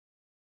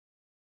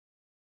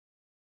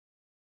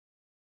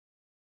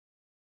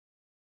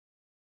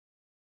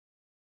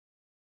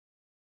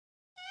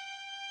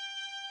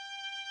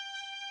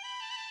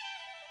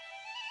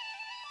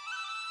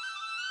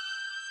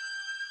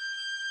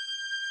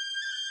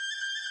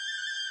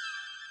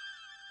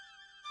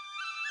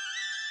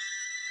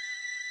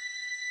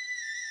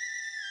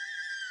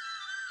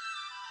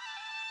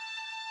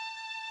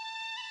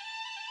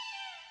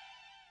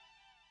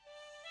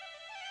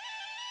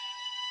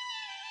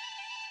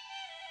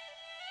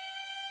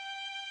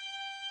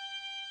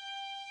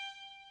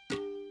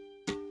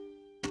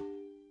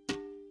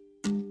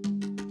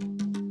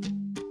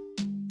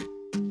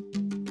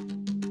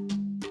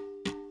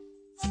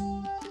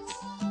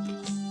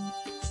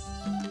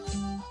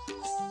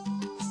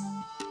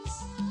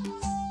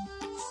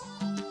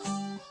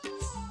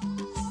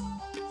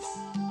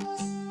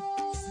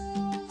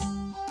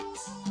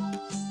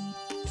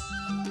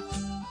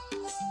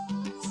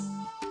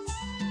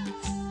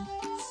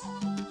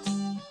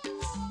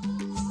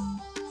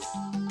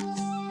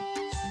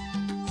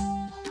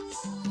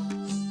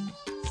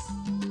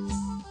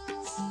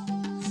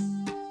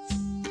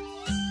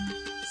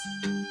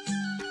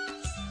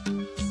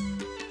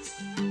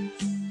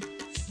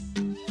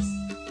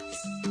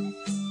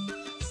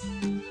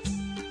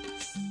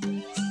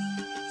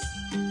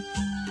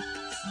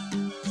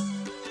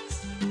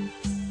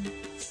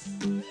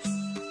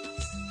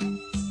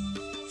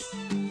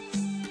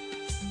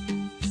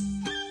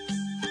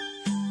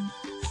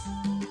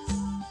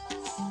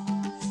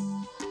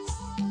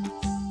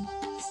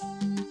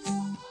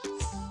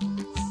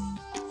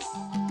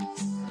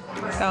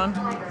going.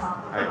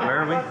 Alright, where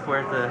are we?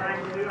 We're at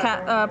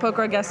the...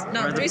 Poker guest.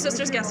 No, Three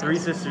Sisters guest house. Three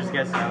Sisters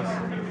guest house.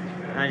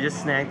 And I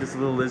just snagged this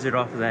little lizard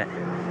off of that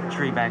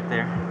tree back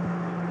there.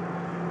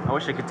 I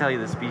wish I could tell you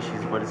the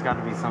species, but it's got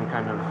to be some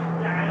kind of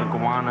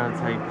iguana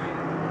type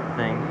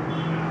thing.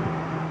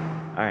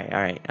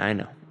 Alright, I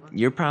know.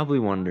 You're probably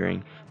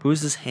wondering,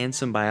 who's this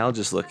handsome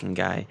biologist looking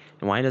guy,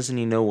 and why doesn't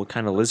he know what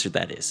kind of lizard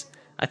that is?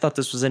 I thought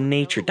this was a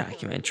nature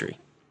documentary.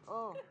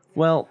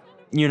 Well,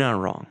 you're not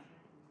wrong.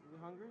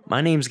 My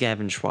name's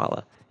Gavin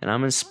Shwahla, and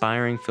I'm an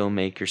aspiring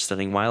filmmaker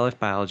studying wildlife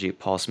biology at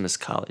Paul Smith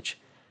College.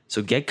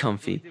 So get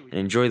comfy and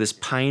enjoy this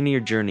pioneer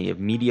journey of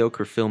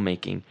mediocre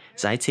filmmaking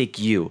as I take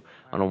you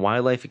on a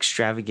wildlife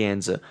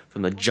extravaganza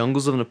from the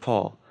jungles of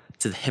Nepal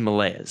to the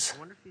Himalayas.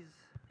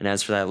 And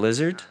as for that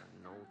lizard,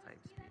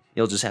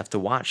 you'll just have to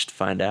watch to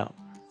find out.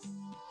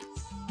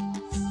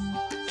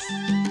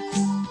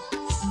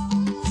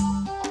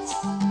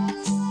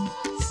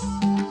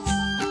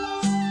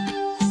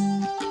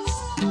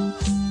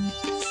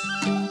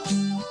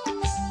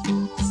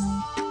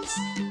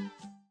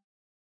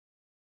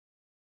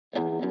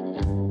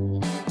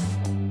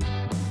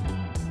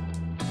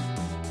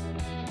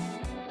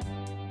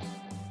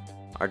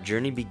 Our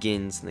journey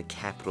begins in the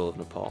capital of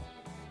Nepal.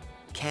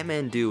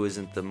 Kathmandu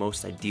isn't the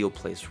most ideal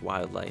place for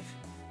wildlife,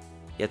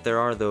 yet there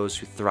are those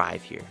who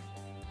thrive here,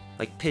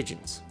 like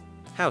pigeons,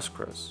 house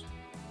crows,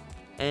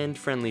 and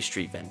friendly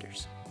street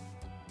vendors.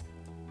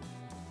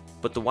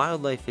 But the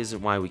wildlife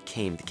isn't why we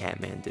came to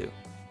Kathmandu.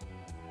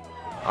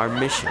 Our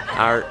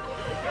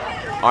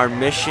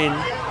mission,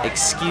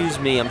 excuse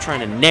me, I'm trying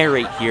to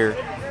narrate here.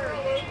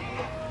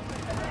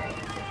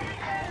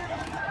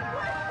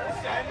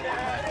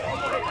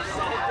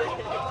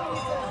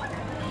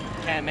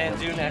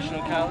 Kathmandu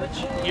National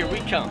College, here we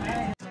come.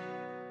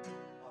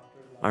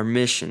 Our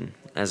mission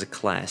as a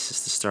class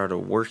is to start a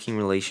working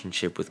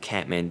relationship with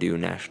Kathmandu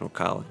National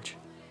College.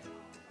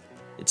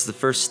 It's the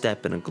first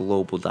step in a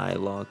global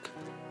dialogue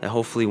that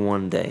hopefully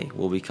one day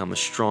will become a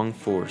strong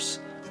force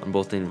on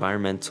both the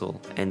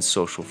environmental and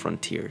social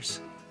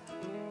frontiers.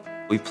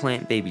 We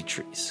plant baby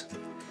trees,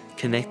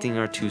 connecting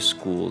our two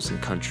schools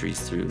and countries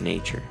through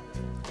nature,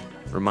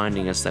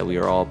 reminding us that we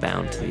are all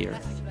bound to the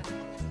earth.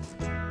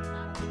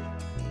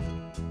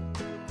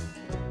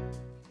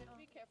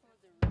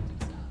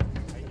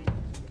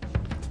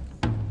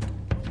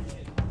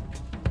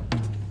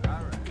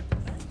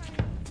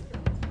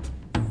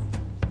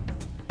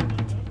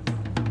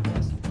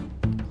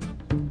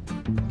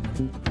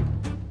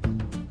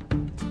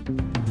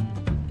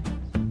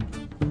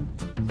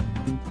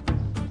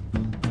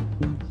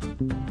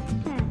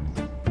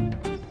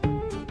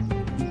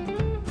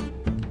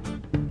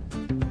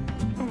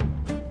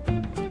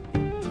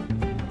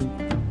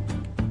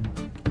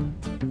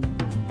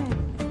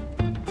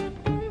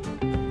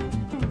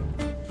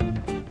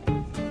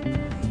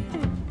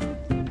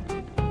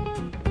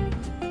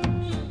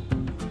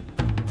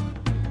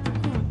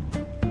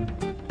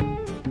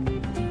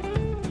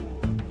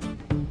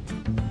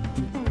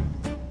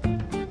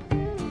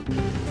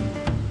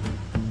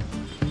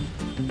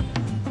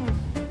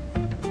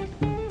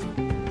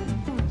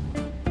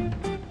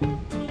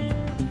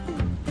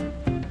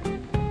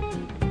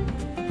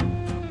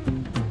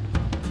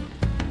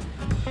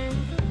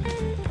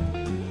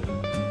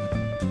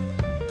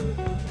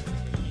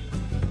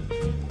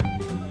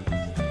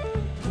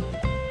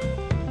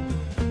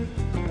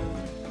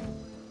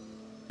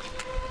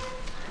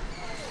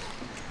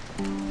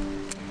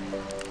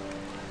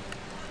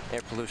 Air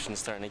pollution is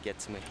starting to get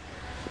to me.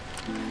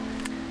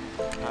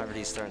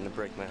 Poverty is starting to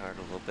break my heart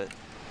a little bit.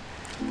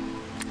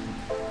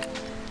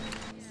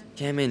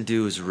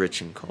 Kathmandu is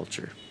rich in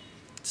culture.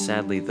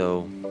 Sadly,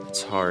 though,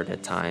 it's hard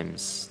at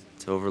times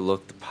to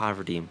overlook the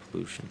poverty and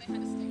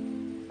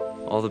pollution.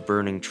 All the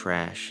burning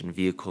trash and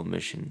vehicle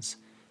emissions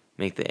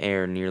make the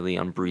air nearly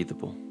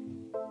unbreathable.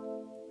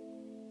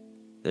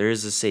 There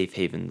is a safe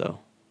haven, though,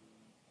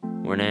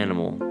 where an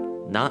animal,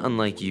 not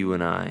unlike you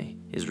and I,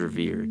 is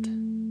revered.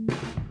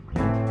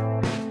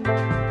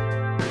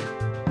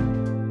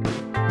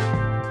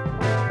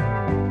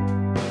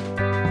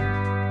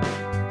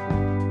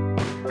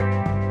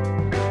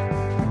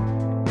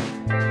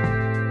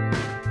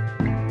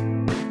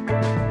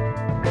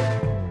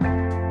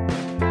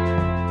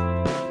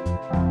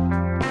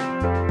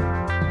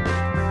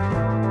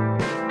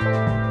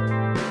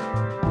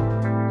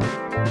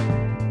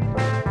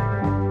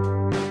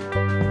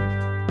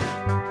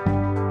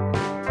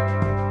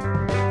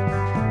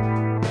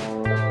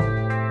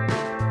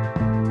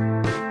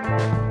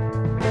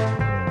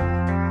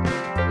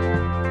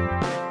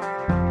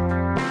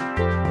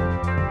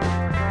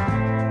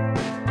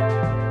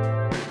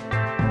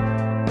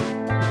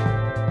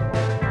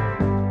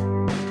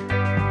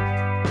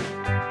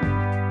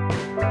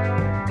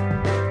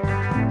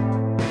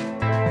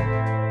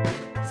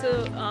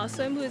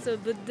 Swayambhu is a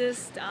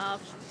Buddhist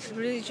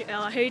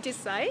heritage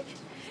site,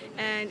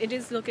 and it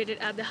is located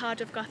at the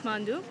heart of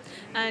Kathmandu.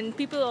 And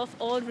people of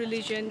all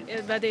religion,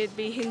 whether it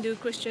be Hindu,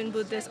 Christian,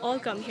 Buddhist, all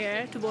come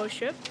here to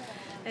worship.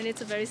 And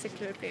it's a very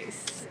secular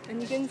place.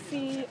 And you can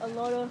see a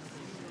lot of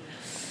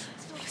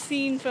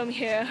scene from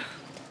here.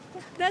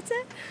 That's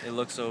it. It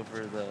looks over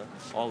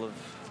all of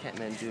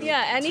Kathmandu.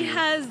 Yeah, and it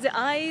has the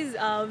eyes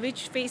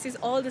which faces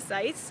all the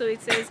sides. So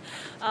it says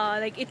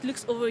like it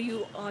looks over you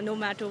no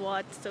matter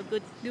what. So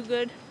good, do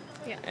good.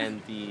 Yeah.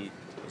 And the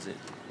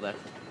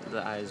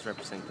eyes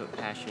represent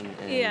compassion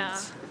and Yeah.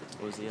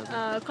 what was the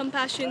other?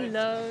 Compassion,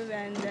 love,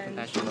 and then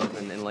Compassion, love,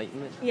 and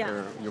enlightenment. Yeah. Or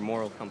your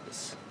moral compass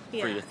for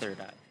Yeah. your third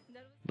eye.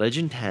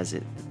 Legend has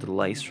it that the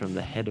lice from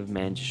the head of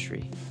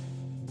Manjushri,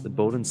 the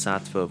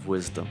bodhisattva of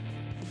wisdom,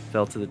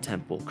 fell to the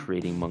temple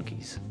creating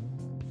monkeys.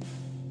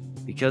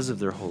 Because of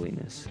their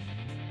holiness,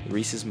 the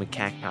rhesus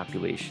macaque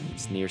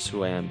populations near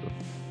Swayambhu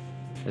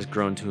has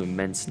grown to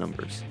immense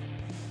numbers.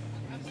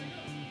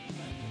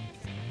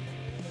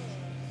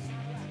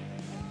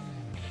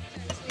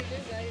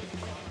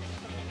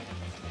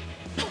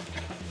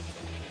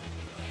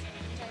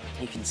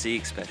 You can see,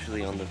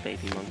 especially on the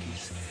baby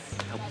monkeys,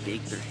 how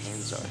big their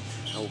hands are,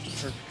 how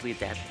perfectly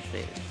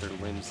adapted their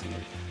limbs and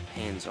their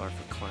hands are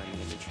for climbing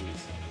in the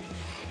trees.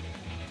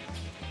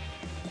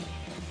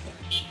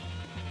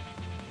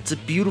 It's a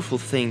beautiful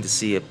thing to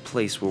see a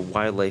place where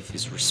wildlife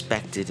is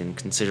respected and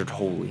considered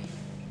holy.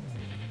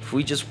 If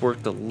we just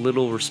worked a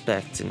little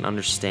respect and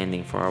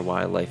understanding for our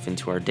wildlife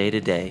into our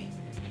day-to-day,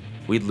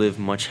 we'd live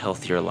much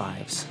healthier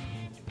lives.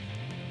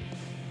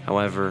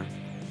 However,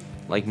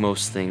 like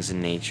most things in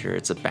nature,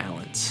 it's a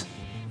balance.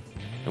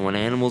 And when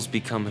animals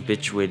become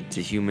habituated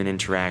to human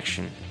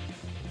interaction,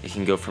 it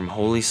can go from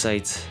holy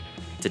sites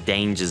to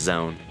danger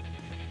zone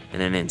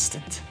in an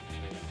instant.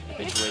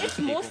 it's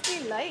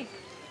mostly like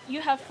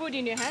you have food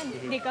in your hand.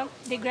 They come,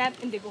 they grab,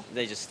 and they go.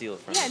 They just steal it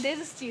from Yeah, you. they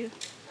just steal.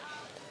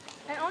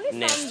 And only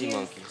Nasty some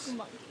monkeys.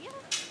 Yeah.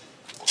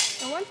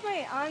 And once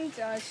my aunt,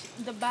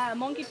 the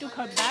monkey took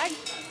her bag.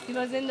 He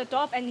was in the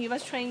top and he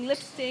was throwing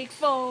lipstick,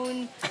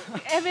 phone,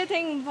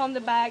 everything from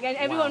the bag, and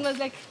everyone was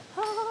like,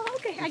 "Oh,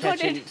 okay, I got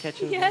it."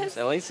 Catching Yes.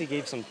 At least he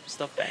gave some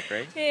stuff back,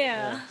 right?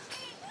 Yeah.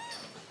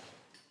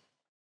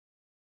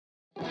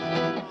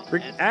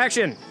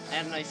 Action!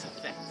 Add a nice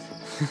effect.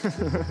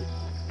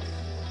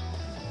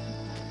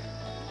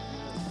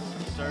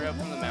 Start out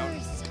from the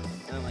mountain,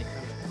 and then like.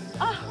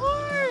 A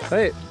horse!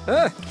 Hey!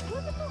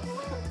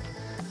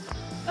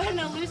 An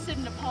elusive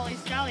Nepali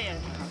stallion.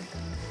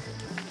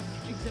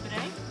 Exhibit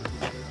A.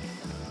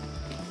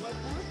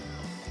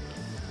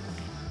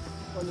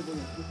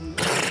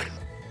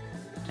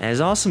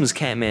 As awesome as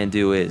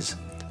Kathmandu is,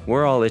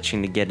 we're all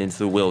itching to get into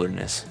the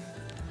wilderness.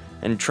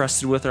 And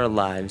trusted with our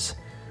lives,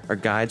 our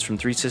guides from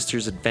Three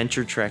Sisters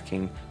Adventure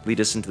Trekking lead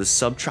us into the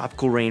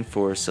subtropical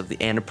rainforests of the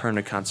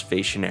Annapurna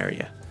Conservation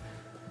Area.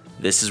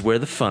 This is where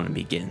the fun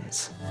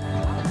begins.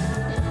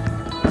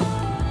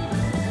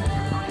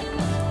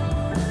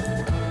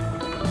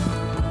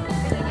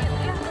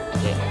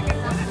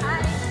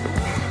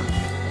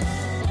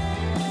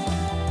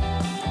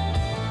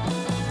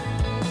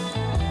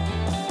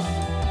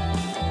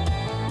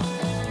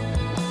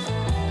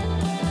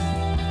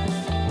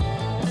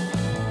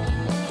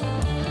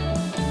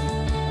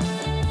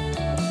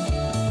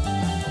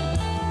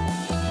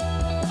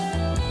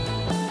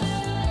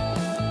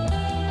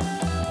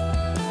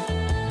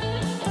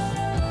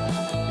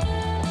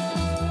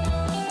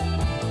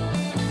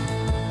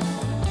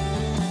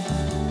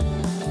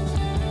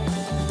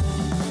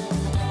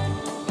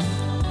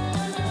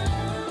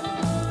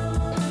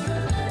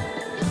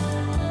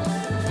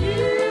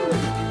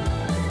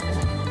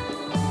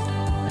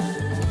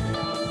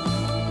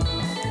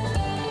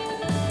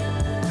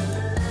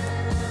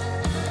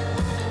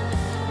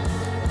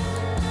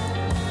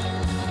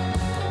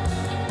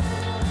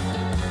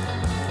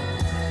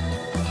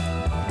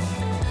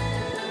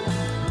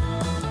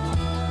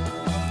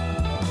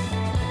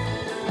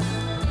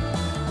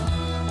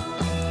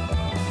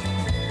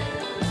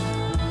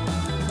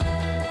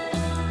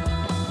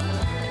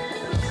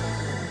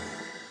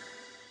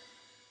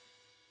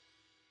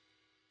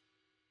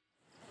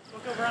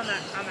 On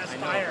that I know,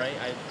 spire. right?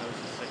 I was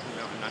just like,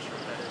 I'm not sure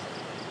what that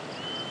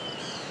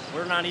is.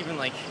 We're not even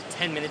like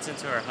 10 minutes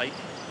into our hike,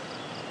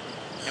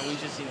 and we've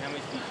just seen how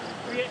many species?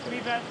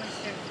 We've at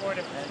least seen 4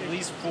 different At species.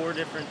 least 4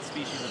 different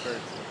species of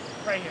birds.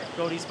 Right here.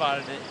 Cody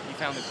spotted it. He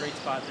found a great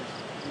spot.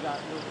 We got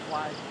little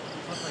flies.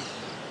 These look like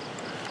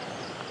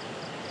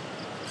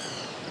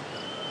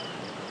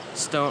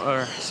stone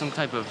or some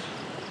type of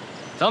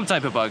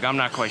bug. I'm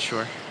not quite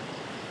sure.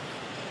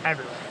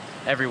 Everywhere.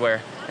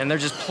 Everywhere, and they're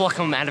just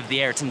plucking them out of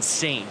the air. It's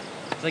insane.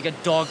 It's like a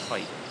dog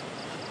fight.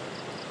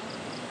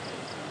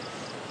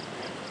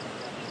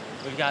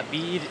 We've got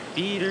bee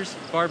eaters,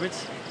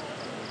 barbets,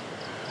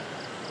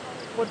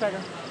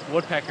 Woodpecker.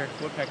 woodpecker.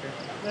 There's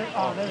There he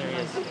one.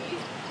 is.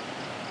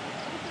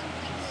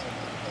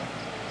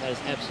 That is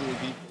absolutely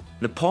beautiful.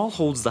 Nepal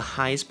holds the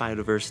highest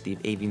biodiversity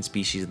of avian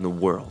species in the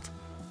world.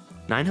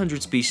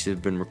 900 species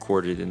have been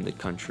recorded in the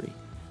country,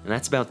 and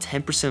that's about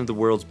 10% of the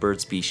world's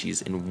bird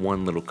species in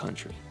one little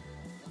country.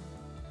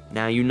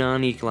 Now, you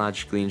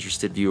non-ecologically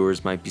interested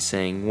viewers might be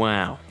saying,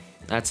 wow,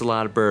 that's a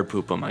lot of bird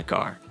poop on my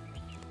car.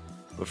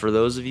 But for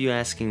those of you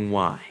asking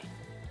why,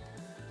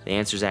 the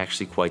answer is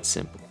actually quite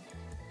simple.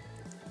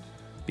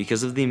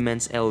 because of the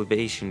immense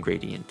elevation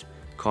gradient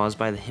caused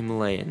by the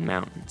Himalayan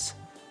mountains.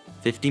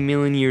 50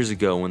 million years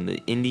ago, when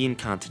the Indian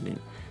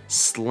continent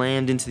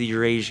slammed into the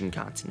Eurasian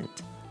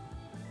continent,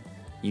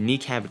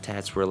 unique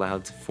habitats were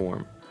allowed to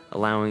form,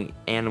 allowing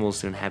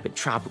animals to inhabit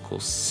tropical,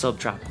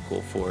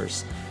 subtropical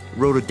forests,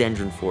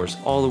 rhododendron forests,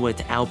 all the way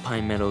to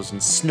alpine meadows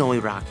and snowy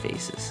rock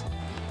faces.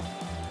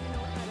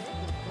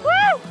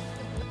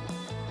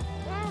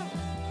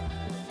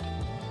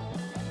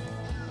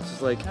 This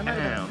is like, That might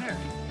have been there.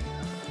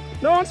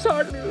 no, I'm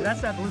sorry.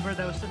 That's that bluebird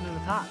that was sitting in the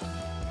top.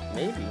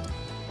 Maybe.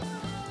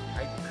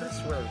 I could have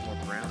sworn there was more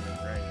brown than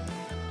gray.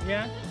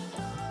 Yeah.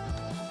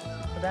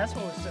 But that's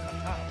what was sitting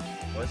on top.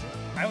 Was it?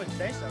 I would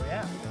say so,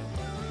 yeah.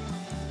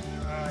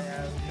 Oh,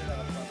 yeah. Let's do that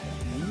up front.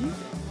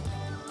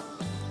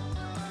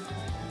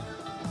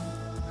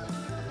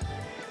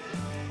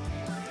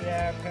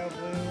 Yeah, pale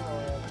blue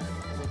or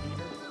is it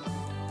beaver?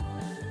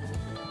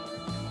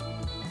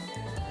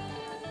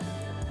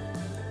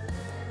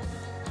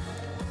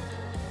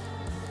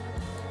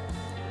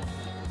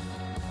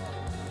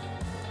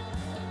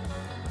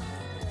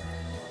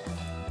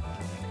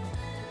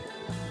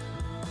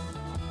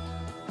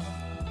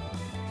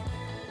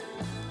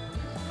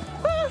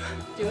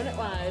 Doing it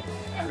live.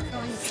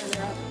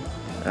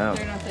 Oh.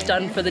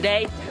 Done for the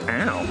day.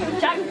 Ow.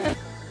 Done.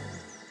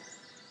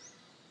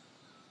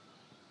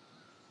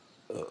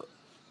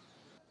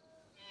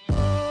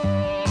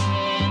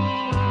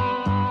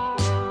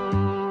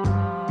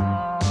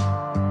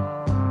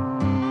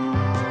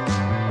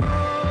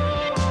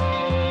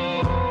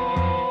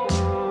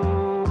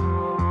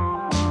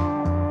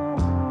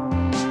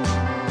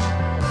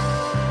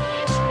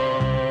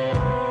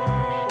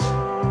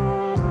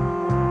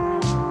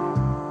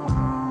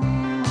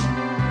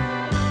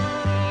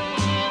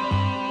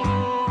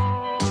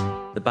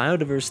 The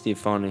biodiversity of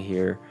fauna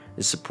here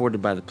is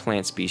supported by the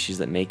plant species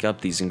that make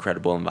up these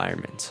incredible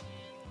environments.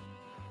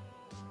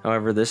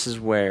 However, this is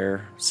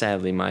where,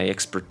 sadly, my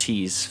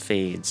expertise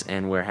fades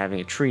and where having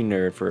a tree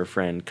nerd for a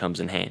friend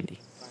comes in handy.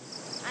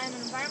 I'm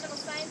an environmental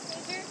science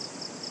major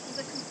with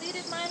a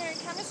completed minor in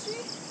chemistry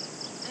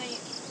and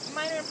a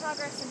minor in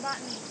progress in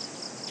botany.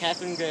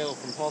 Catherine Gale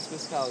from Paul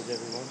Smith College,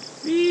 everyone.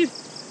 Beep.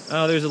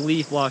 Oh, there's a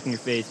leaf blocking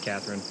your face,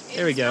 Catherine.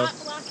 There we go.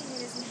 It's not blocking,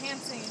 it is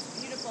enhancing, it's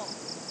beautiful.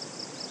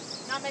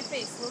 Not my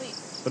face, the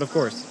leaf. But of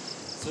course.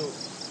 So,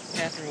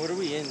 Catherine, what are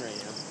we in right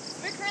now?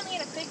 We're currently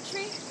in a fig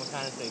tree. What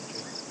kind of fig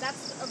tree?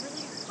 That's a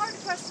really hard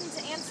question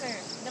to answer.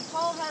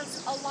 Nepal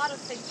has a lot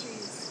of fig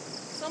trees.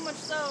 So much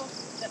so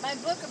that my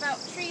book about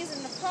trees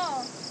in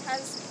Nepal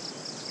has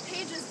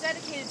pages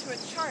dedicated to a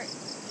chart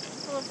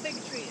full of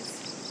fig trees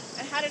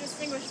and how to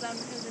distinguish them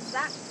because it's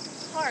that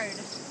hard.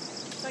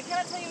 So I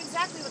cannot tell you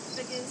exactly what the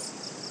fig is.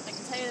 I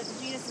can tell you that the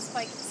genus is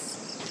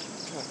Ficus.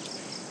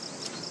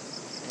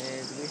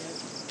 And do we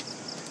have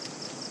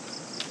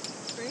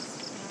Fruits?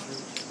 No.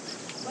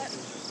 But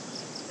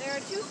there are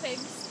two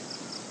figs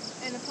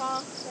in Nepal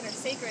that are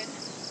sacred,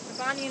 the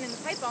banyan and the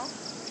paipal.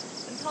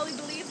 And Nepali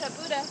believed that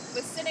Buddha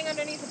was sitting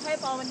underneath the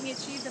paipal when he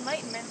achieved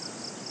enlightenment.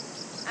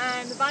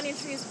 And the banyan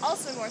tree is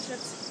also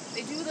worshipped.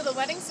 They do little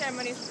wedding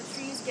ceremonies where the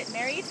trees get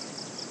married,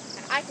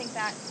 and I think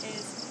that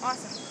is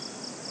awesome.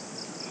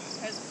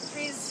 Because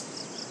trees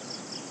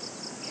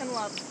can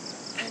love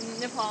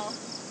in Nepal.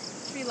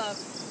 Tree love.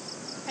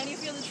 Can you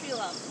feel the tree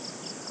love?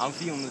 I'm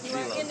feeling the You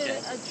tree are love. in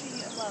a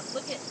tree of love.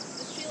 Look at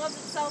the tree loves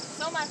itself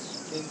so much.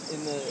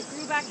 In the It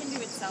grew back into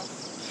itself.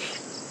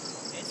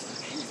 It's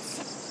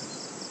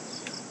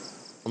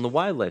On the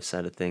wildlife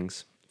side of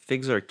things,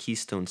 figs are a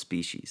keystone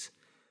species,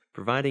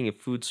 providing a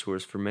food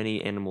source for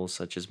many animals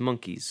such as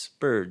monkeys,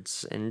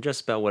 birds, and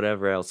just about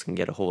whatever else can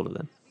get a hold of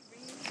them.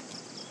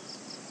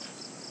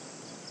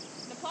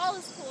 Nepal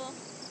is cool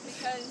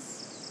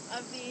because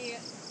of the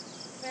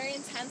very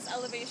intense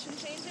elevation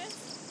changes.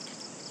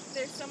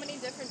 There's so many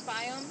different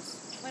biomes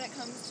when it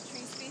comes to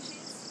tree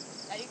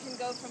species that you can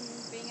go from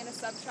being in a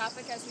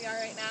subtropic as we are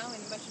right now in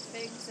a bunch of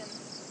figs and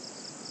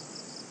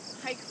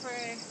hike for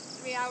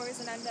 3 hours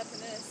and end up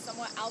in a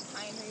somewhat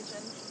alpine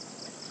region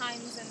with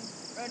pines and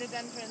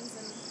rhododendrons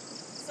and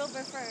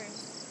silver firs.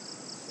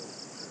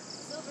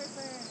 Silver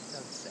firs.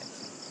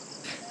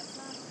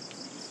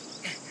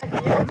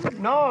 That's not...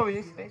 No,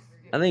 it's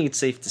I think it's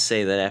safe to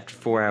say that after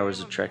 4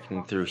 hours of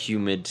trekking through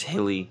humid,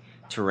 hilly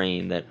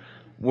terrain that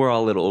we're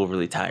all a little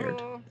overly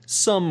tired.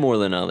 Some more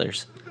than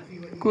others.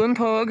 Guten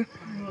Tag.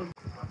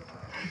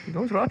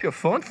 Don't drop your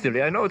phone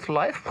silly. I know it's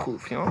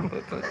life-proof, you know,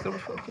 but it's still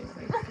fucking...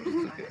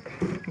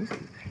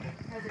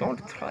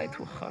 Don't try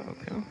too hard,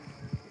 okay?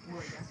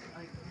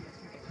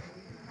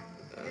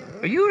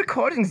 Are you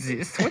recording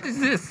this? What is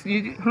this?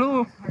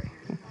 Hello?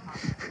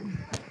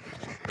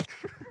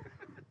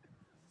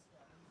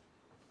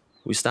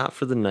 We stop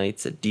for the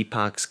night at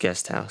Deepak's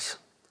guest house,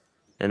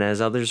 and as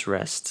others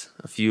rest,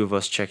 a few of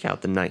us check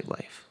out the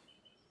nightlife.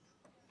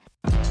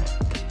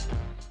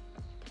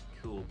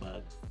 Cool,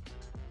 bud.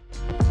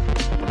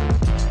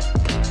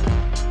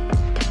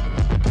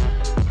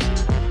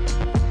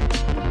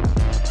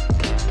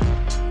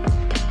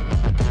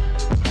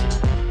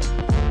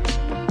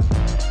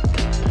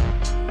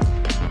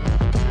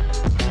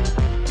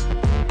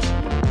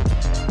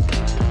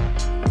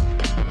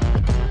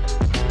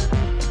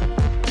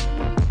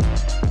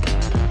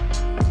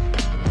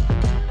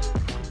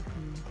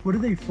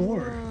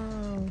 before.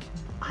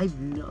 I've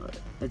not.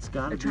 It's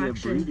gotta Attraction.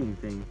 be a breeding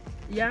thing.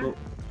 Yeah. Well,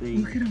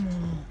 Look at them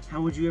all.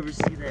 how would you ever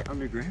see that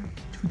underground?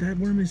 Dude, that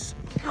worm is.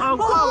 I'm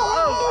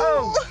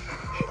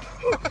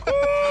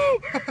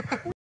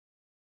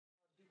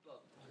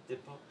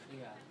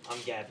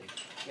Gavin.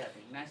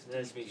 Gavin, nice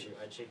Nice to meet you.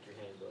 I'd shake your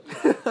hand, but.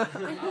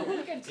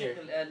 You can Here.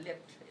 settle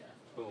left. Yeah.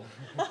 Cool.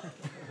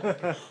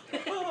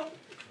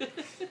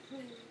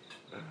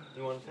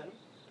 You want to pet him?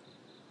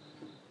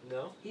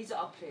 No? He's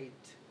afraid.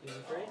 He's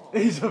afraid?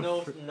 He's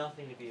No,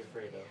 nothing to be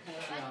afraid of.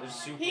 They're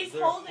super, He's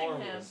they're holding him.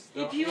 harmless.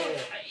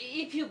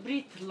 If you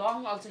breathe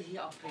long, also he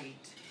afraid.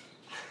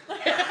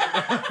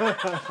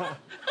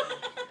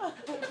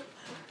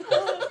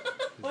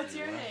 What's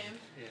your name?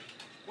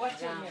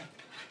 What's your name?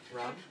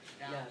 Ram?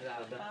 Yeah,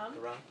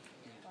 Ram?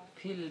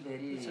 feel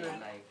very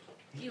like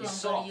He's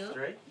soft,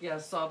 right? yeah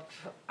soft.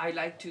 I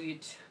like to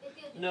eat.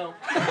 No.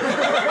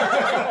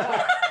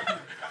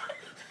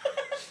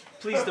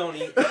 Please don't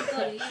eat.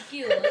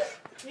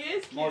 He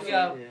is cute.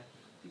 Yeah,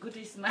 good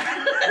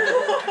smell.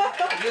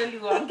 Really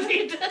want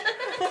it.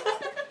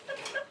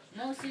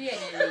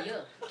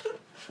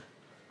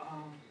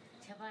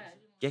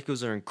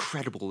 Geckos are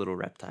incredible little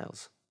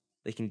reptiles.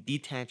 They can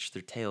detach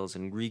their tails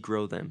and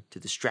regrow them to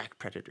distract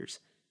predators.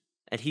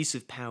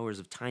 Adhesive powers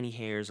of tiny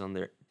hairs on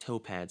their toe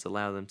pads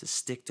allow them to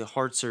stick to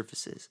hard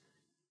surfaces.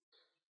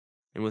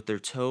 And with their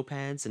toe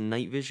pads and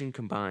night vision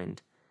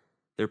combined,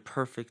 they're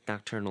perfect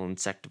nocturnal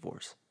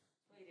insectivores.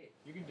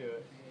 You can do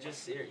it.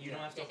 Just you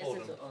don't have to hold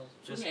them.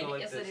 Just go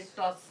like this.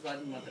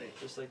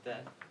 Just like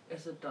that.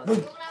 It's a toss.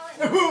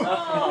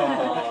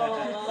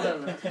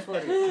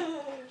 Sorry.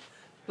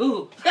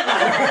 Ooh.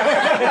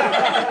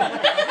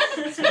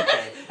 It's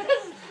okay.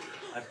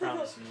 I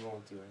promise you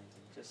won't do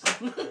anything. Just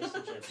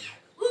gently.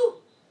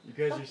 You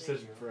guys are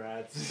such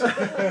brats.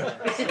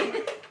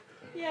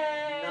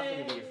 Yay! Nothing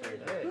to be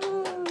afraid of.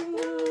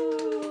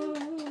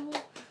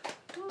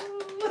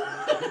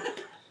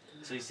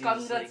 So you see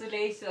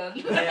Congratulations.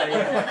 Yeah.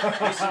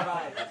 You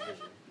survived.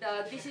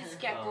 This is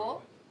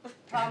gecko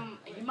from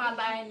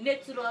Himalayan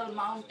natural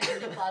mountain,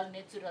 Nepal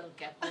natural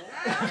gecko.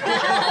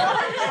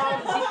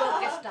 From Deepak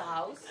guest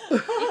house.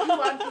 If you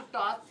want to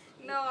touch,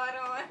 No, I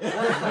don't want.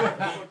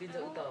 छोडिदिन्छ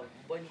उता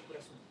बहिनी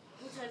कुरा सुन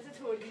पुच्छर चाहिँ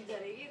छोडिदिन्छ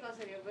अरे कि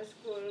कसरी अब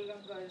scroll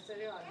गर्छ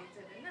अरे हल्लिन्छ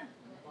अरे हैन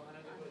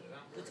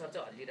पुच्छर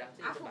चाहिँ हल्लिरहेको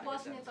छ आफू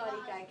बस्ने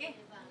तरिका के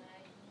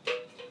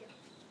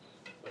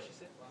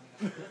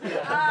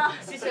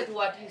She said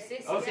what you say.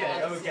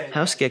 Okay.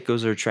 House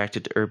geckos are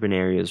attracted to urban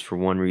areas for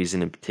one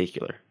reason in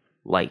particular: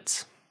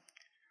 lights.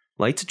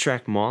 Lights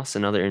attract moths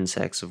and other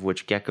insects of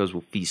which geckos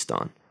will feast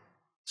on.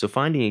 So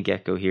finding a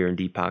gecko here in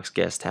Deepak's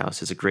guest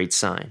house is a great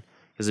sign,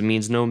 because it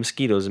means no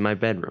mosquitoes in my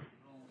bedroom.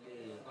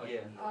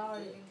 Yeah.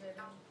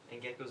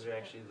 And geckos are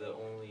actually the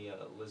only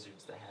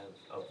lizards that have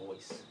a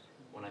voice.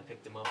 When I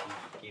picked him up,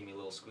 he gave me a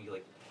little squeak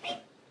like...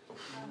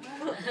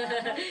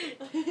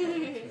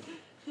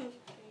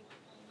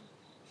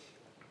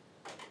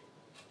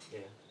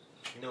 Yeah.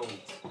 No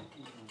meat.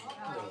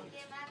 No meat.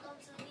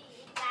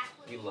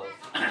 We love.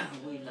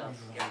 We love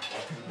gecko.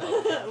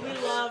 We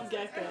love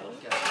gecko.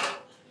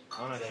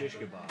 I want a shish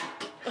kebab.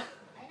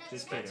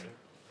 Just kidding.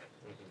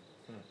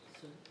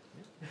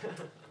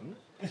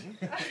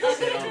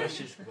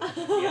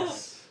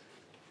 Yes.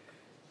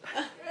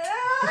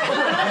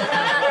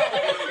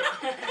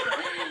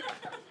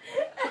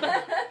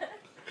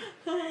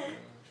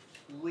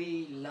 We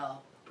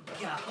love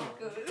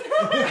gecko.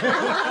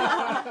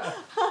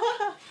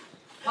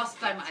 First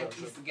time I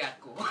kiss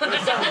gecko.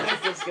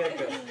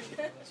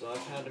 So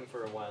I've had him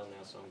for a while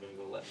now, so I'm gonna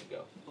go let him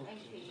go. Okay.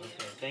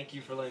 Thank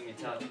you for letting me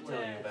tell you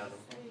about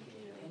him.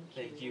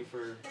 Thank you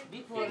for.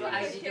 Before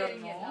I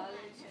didn't know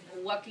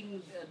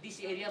walking this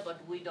area, but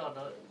we don't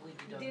know. We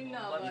didn't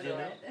know.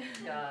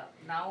 But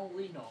now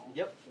we know.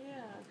 Yep.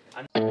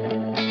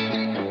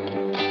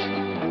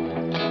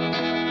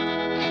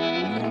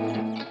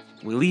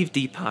 We leave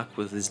Deepak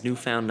with his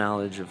newfound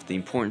knowledge of the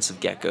importance of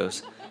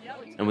geckos,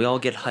 and we all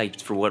get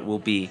hyped for what will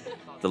be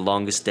the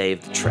longest day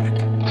of the trek.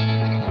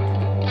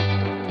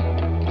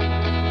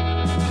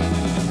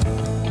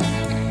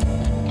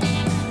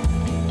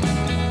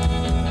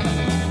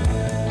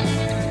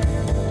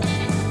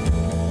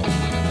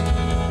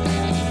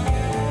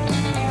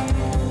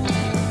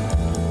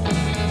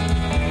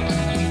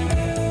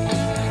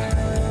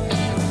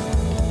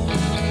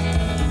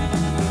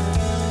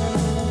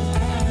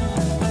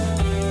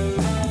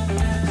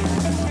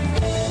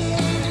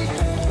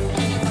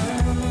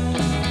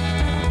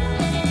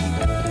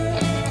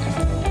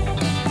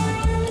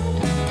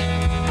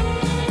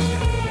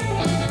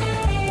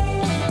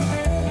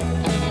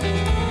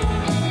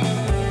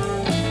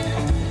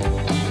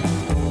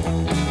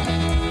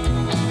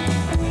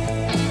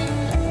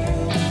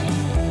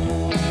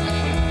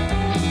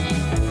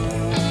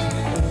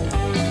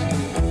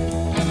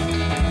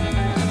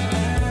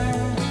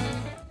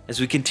 As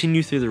we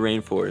continue through the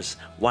rainforest,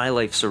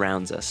 wildlife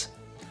surrounds us.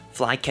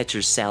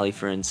 Flycatchers sally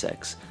for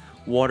insects,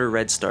 water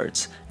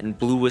redstarts and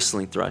blue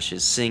whistling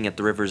thrushes sing at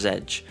the river's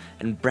edge,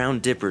 and brown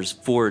dippers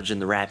forage in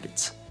the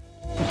rapids.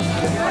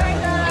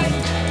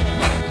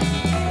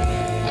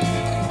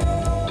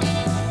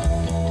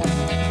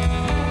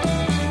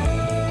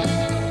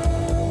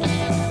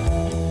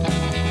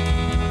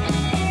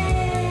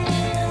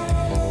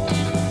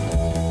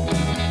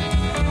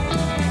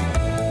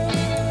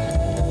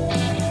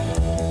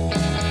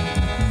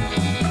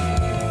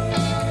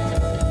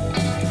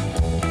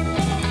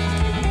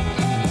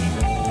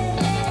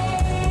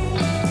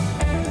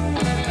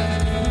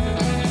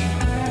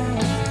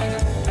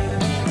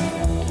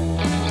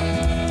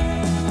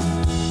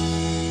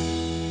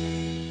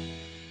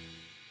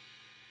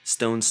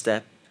 Stone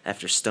step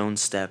after stone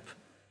step,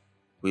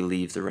 we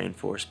leave the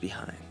rainforest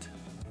behind.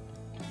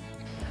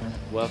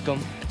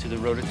 Welcome to the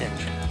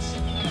rhododendrons.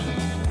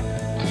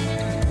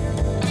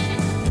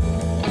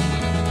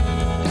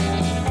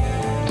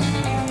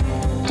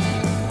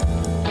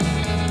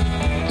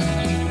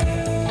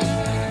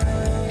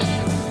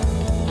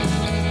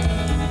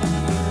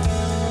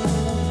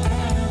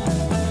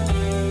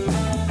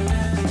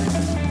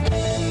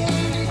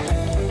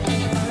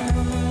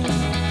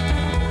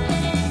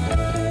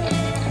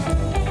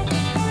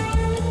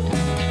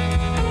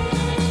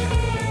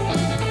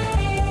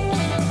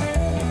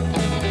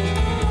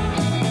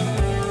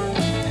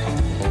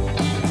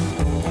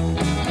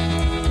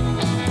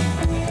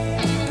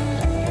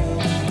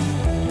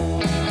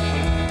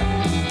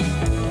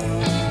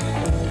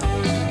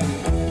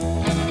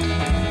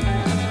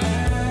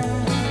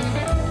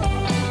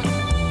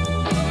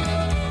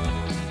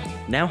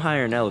 Now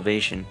higher in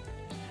elevation,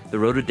 the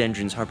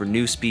rhododendrons harbor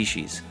new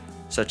species,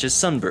 such as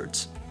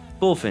sunbirds,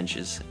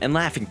 bullfinches, and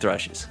laughing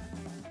thrushes.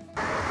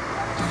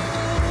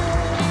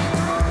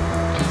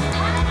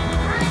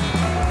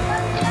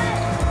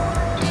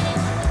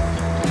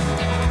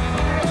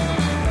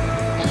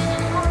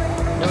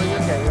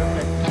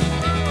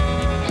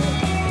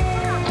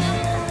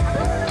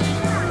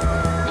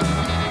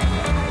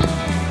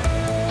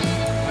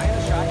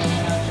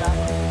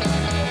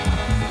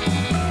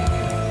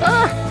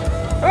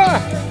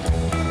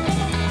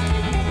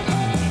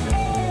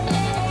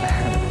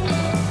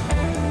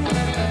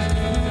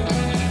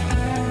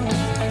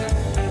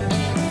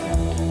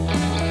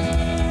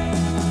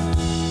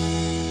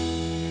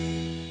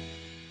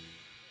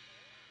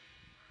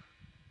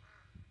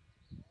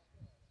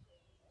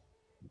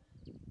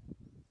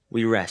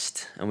 We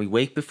rest, and we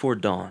wake before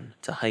dawn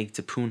to hike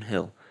to Poon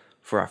Hill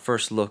for our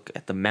first look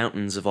at the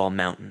mountains of all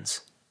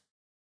mountains.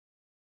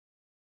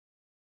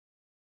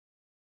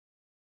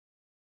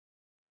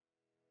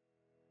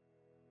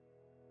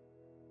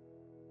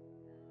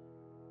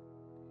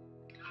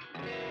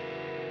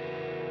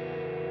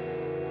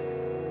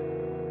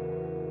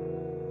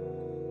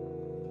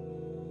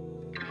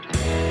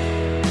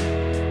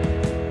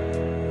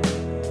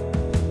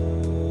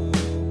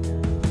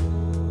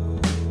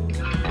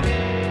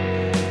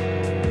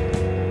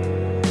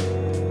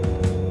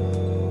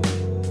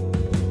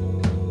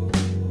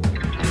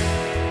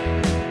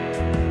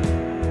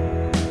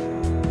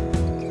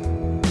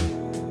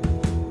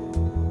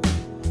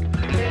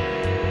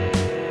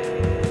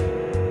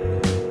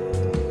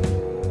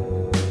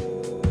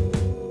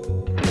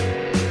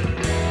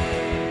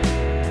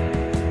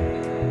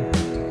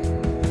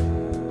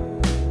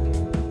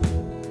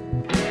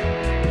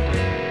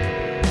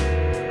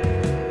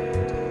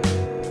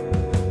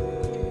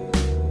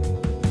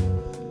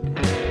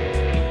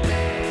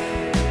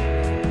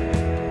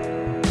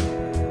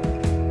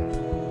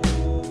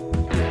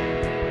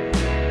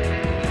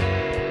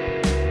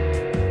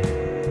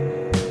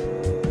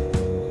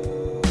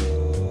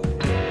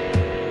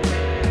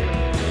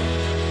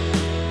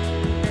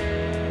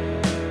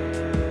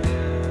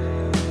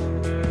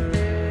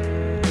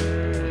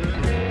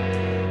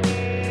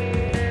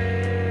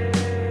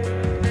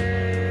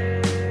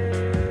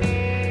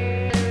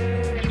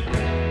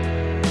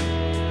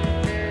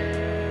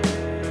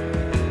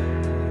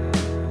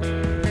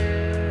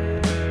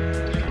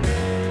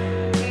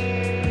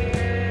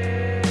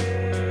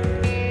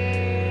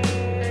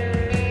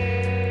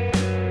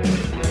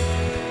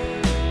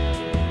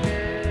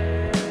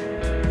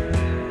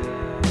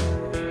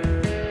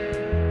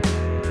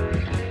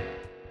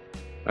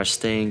 Our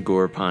stay in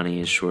Gorepani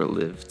is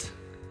short-lived,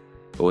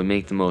 but we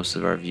make the most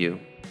of our view.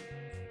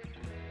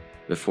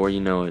 Before you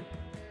know it,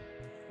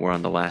 we're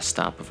on the last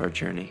stop of our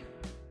journey.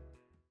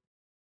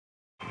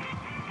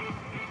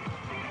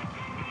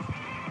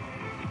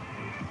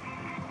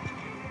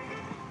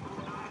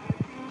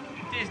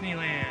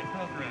 Disneyland,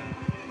 Pilgrim.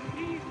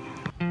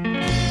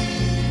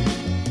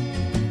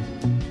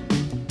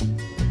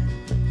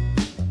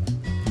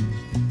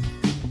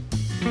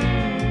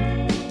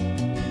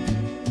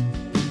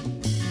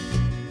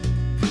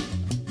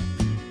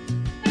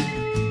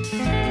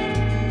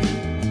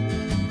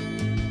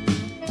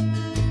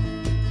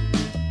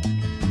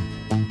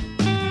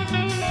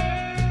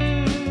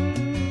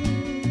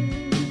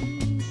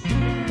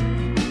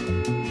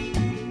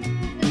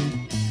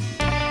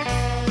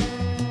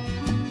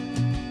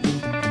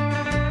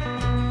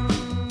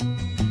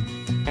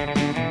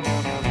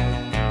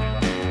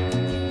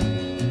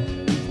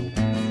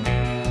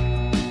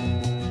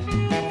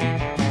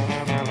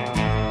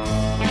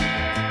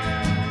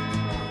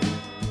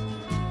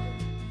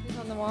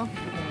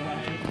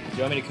 Do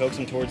you want me to coax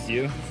him towards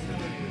you?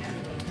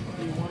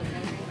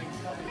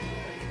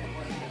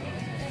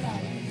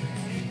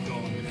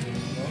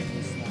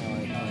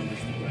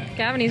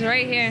 Gavin, he's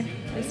right here.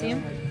 You see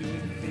him?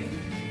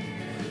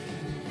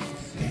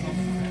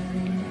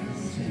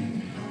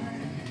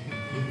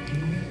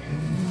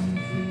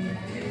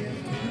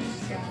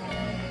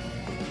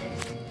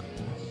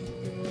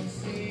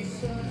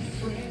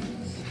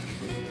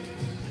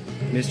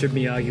 Mr.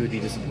 Miyagi would be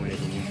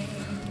disappointed in you.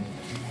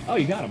 Oh,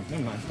 you got him.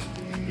 Never mind.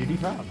 You'd be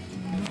proud. Look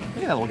at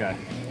that little guy.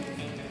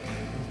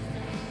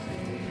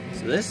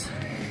 So this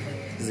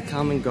is a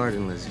common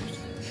garden lizard.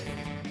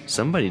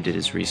 Somebody did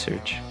his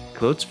research.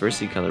 Clote's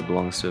versicolor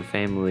belongs to a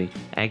family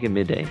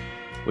Agamidae,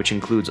 which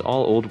includes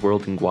all Old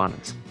World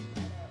iguanas.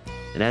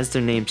 And as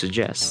their name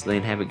suggests, they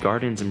inhabit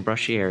gardens and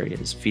brushy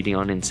areas, feeding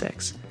on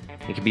insects,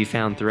 and can be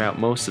found throughout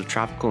most of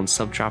tropical and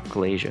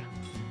subtropical Asia.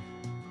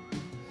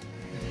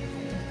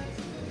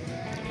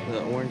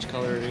 The orange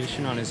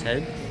coloration on his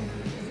head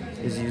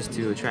is used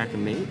to attract a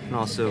mate and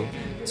also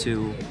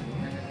to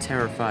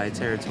terrify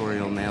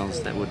territorial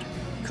males that would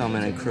come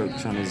and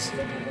encroach on his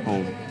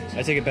home.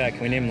 I take it back.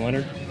 Can we name him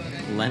Leonard?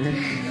 Leonard?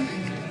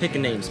 Pick a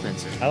name,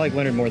 Spencer. I like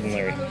Leonard more than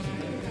Larry.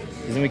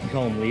 Because then we can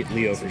call him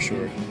Leo for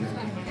sure.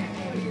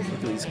 Look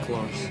at these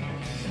claws.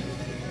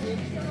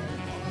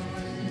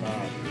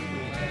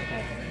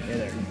 Hey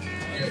there.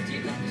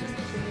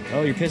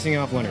 Oh, you're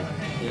pissing off Leonard.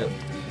 Yep.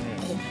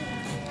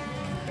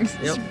 He's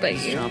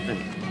He's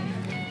chomping.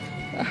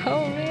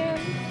 Oh man.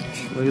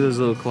 Look at those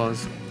little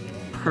claws.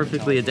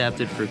 Perfectly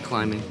adapted for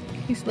climbing.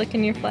 He's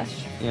licking your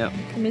flesh Yep.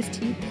 from his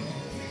teeth.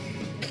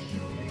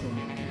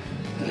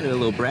 You're a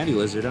little bratty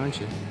lizard, aren't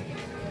you?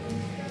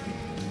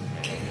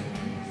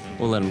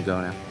 We'll let him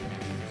go now.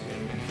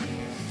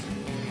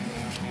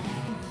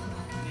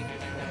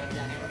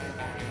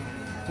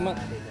 Come on.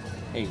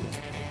 Hey.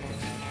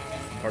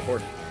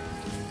 Parkour.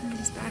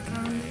 Just back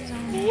on his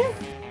own.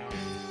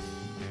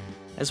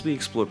 As we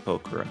explore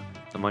Pokhara,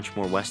 a much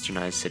more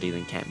westernized city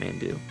than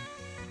Kathmandu,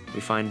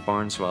 we find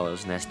barn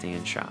swallows nesting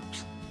in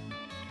shops.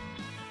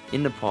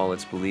 In Nepal,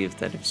 it's believed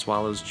that if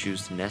swallows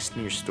choose to nest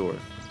in your store,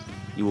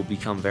 you will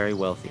become very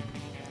wealthy.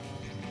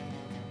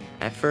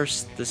 At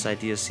first, this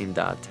idea seemed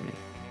odd to me,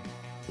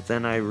 but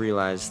then I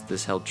realized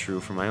this held true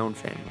for my own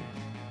family.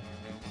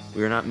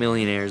 We are not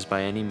millionaires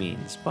by any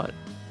means, but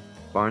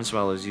barn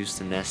swallows used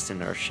to nest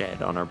in our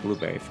shed on our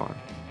blueberry farm,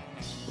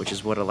 which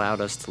is what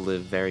allowed us to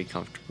live very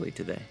comfortably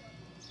today.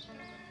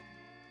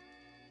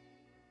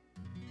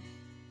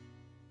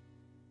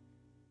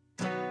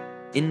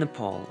 In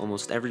Nepal,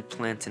 almost every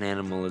plant and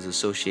animal is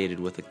associated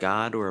with a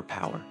god or a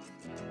power.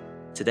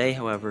 Today,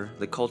 however,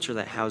 the culture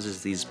that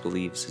houses these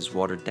beliefs is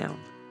watered down,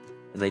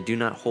 and they do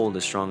not hold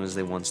as strong as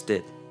they once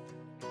did.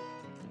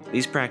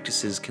 These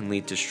practices can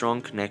lead to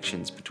strong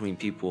connections between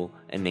people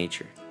and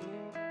nature,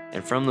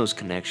 and from those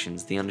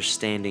connections, the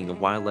understanding of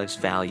wildlife's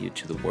value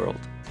to the world.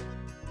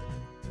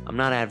 I'm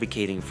not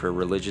advocating for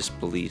religious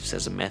beliefs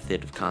as a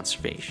method of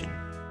conservation,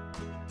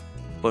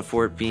 but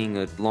for it being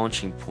a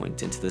launching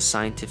point into the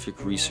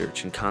scientific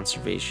research and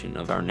conservation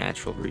of our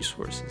natural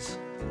resources.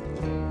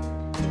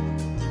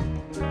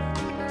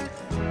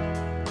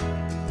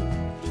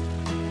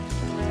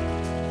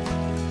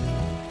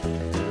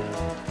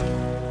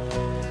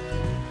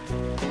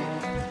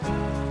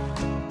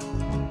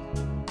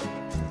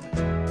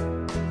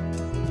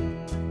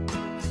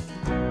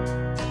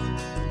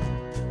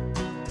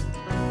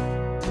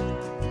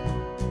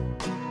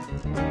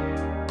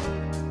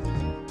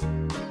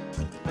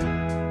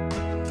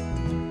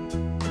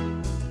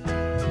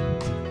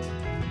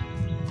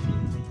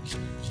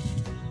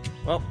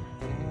 Well,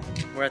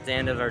 we're at the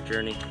end of our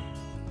journey.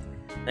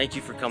 Thank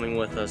you for coming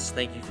with us.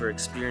 Thank you for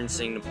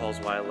experiencing Nepal's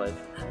wildlife,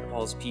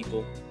 Nepal's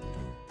people.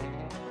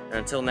 And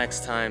until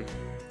next time,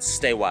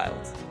 stay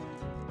wild.